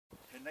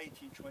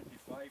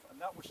1925,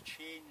 and that was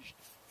changed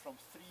from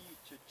 3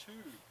 to 2,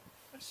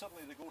 and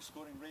suddenly the goal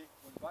scoring rate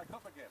went back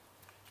up again.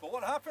 But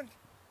what happened?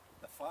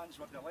 The fans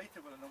were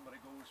delighted with the number of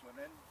goals went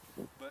in,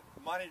 but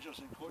managers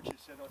and coaches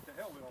said, oh, to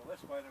hell with all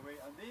this, by the way,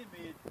 and they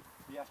made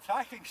the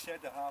attacking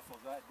centre half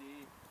of that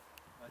day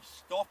a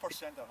stopper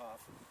centre half.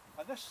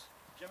 And this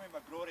Jimmy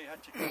McGrory had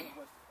to come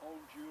with all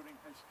during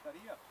his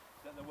career,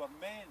 that there were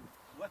men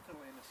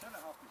literally in the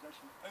centre half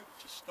position out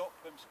to stop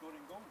him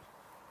scoring goals.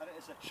 And it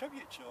is a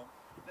tribute to him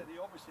that they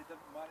obviously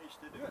didn't manage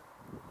to do it.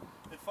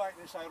 In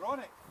fact, it's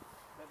ironic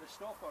that the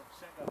stopper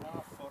centre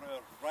half for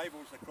our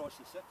rivals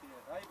across the city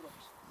at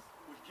Ibrox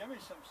was Jimmy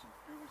Simpson,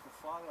 who was the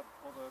father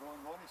of our own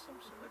Ronnie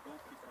Simpson, the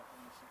goalkeeper in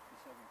the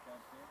 67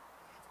 campaign.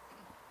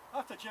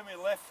 After Jimmy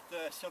left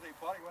Celtic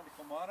Park, he went to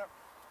Kilmarnock,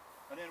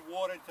 and then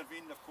war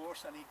intervened, of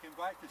course, and he came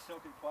back to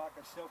Celtic Park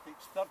as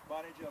Celtic's third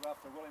manager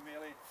after Willie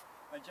Maley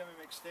and Jimmy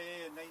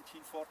McStay in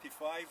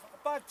 1945.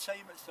 A bad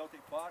time at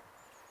Celtic Park.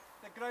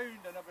 The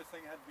ground and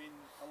everything had been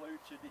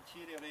allowed to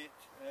deteriorate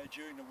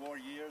during the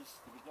war years.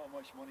 There was not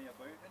much money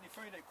about, and he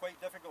found it quite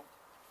difficult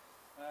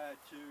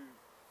to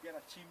get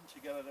a team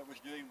together that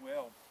was doing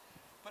well.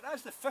 But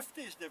as the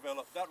 50s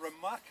developed, that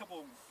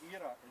remarkable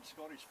era in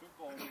Scottish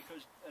football,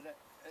 because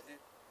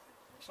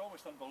it's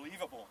almost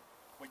unbelievable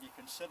when you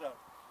consider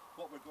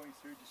what we're going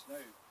through just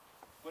now.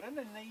 But in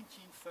the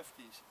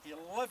 1950s,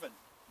 11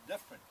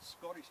 different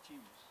Scottish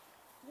teams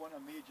won a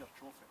major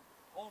trophy.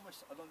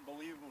 Almost an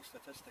unbelievable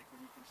statistic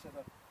when you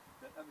consider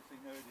that everything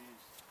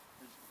nowadays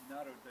is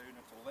narrowed down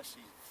into less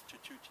to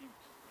 2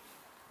 teams.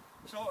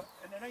 So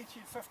in the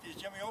 1950s,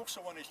 Jimmy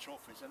also won his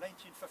trophies. The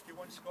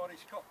 1951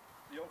 Scottish Cup.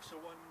 They also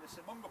won the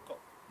St Mungo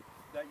Cup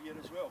that year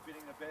as well,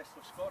 beating the best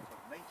of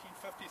Scotland.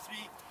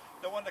 1953,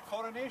 they won the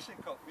Coronation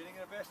Cup, beating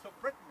the best of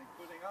Britain,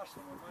 including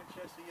Arsenal and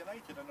Manchester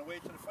United on the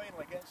way to the final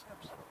against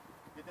Hibs.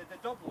 They did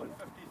the double in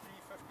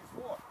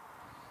 53-54.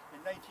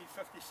 In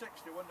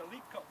 1956, they won the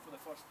League Cup for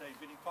the first time,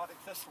 beating Partick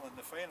Thistle in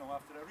the final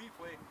after a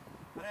replay.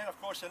 And then, of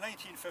course, in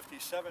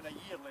 1957, a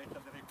year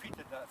later, they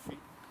repeated that feat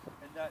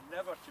in that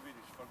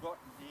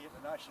never-to-be-forgotten day at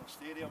the National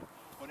Stadium,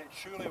 when it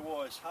truly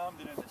was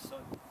hammed in the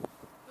sun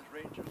as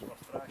Rangers were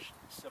thrashed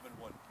 7-1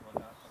 on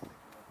that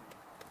particular day.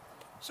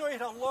 So he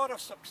had a lot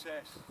of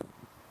success,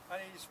 and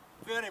he's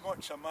very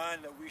much a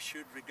man that we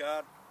should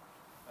regard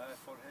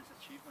for his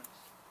achievements.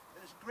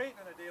 It is great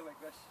on a day like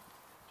this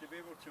to be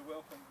able to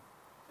welcome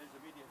his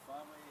immediate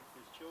family,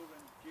 his children,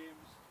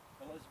 James,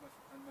 Elizabeth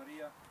and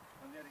Maria,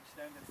 and their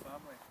extended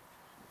family.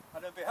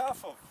 And on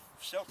behalf of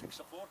Celtic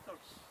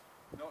supporters,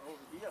 not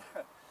over here,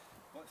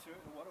 but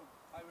throughout the world,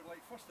 I would like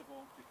first of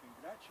all to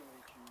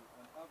congratulate you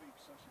on having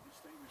such a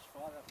distinguished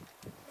father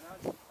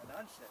and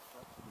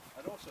ancestor,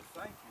 and also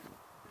thank you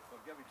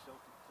for giving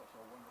Celtic such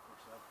a wonderful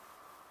service.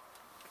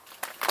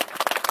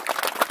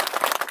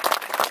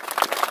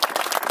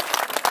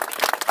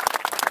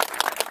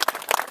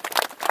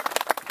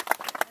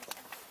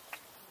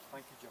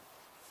 Thank you, Jim.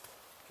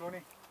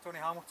 Tony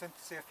Hamilton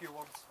to say a few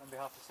words on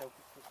behalf of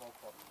Celtic Football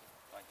Club.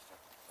 Thanks, Jim.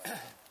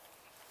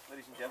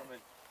 Ladies and gentlemen,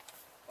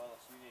 Father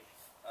Sweeney,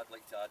 I'd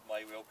like to add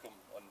my welcome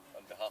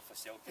on behalf of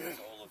Celtic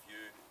to all of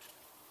you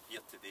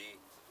here today.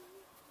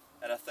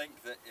 And I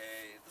think that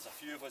there's a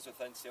few of us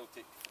within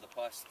Celtic for the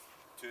past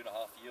 2.5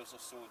 years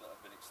or so that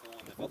have been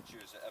extolling the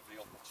virtues at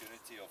every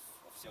opportunity of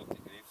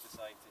Celtic Grave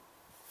Society.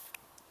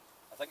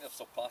 I think they've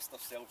surpassed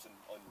themselves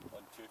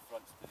on 2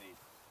 fronts today.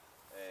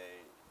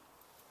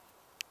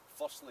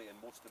 Firstly, and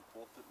most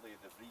importantly,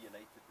 they've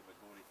reunited the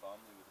McGrory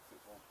family with the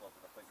football club,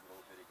 and I think we're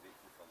all very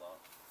grateful for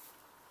that.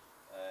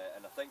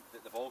 And I think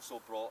that they've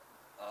also brought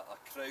a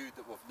crowd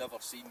that we've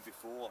never seen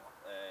before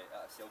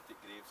at a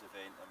Celtic Graves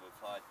event, and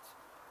we've had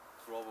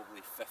probably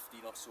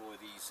 15 or so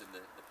of these in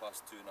the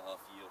past 2.5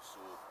 years.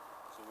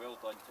 So well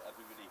done to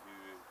everybody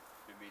who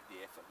made the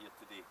effort here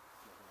today.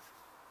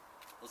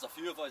 There's a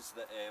few of us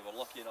that were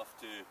lucky enough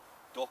to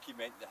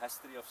document the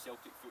history of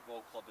Celtic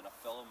Football Club in a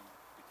film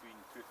between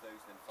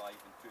 2005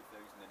 and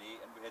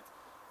 2008, and we had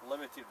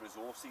limited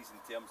resources in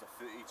terms of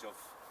footage of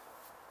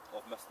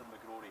Mr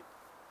McGrory,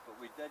 but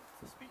we did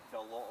speak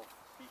to a lot of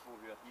people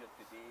who are here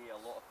today,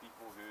 a lot of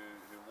people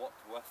who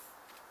worked with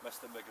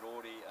Mr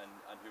McGrory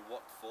and who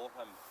worked for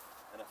him,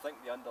 and I think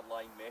the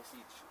underlying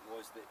message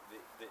was that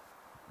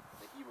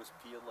he was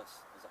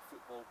peerless as a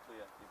football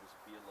player. He was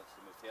peerless,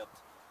 and we've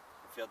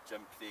heard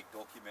Jim Craig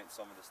document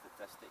some of the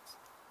statistics.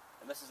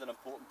 And this is an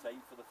important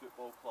time for the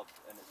football club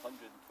in its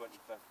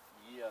 125th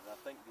year, and I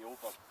think the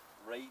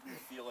overriding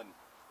feeling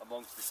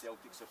amongst the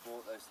Celtic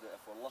support is that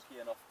if we're lucky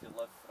enough to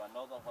live for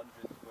another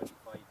 125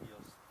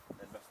 years,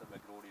 then Mr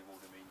McGrory will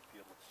remain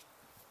peerless.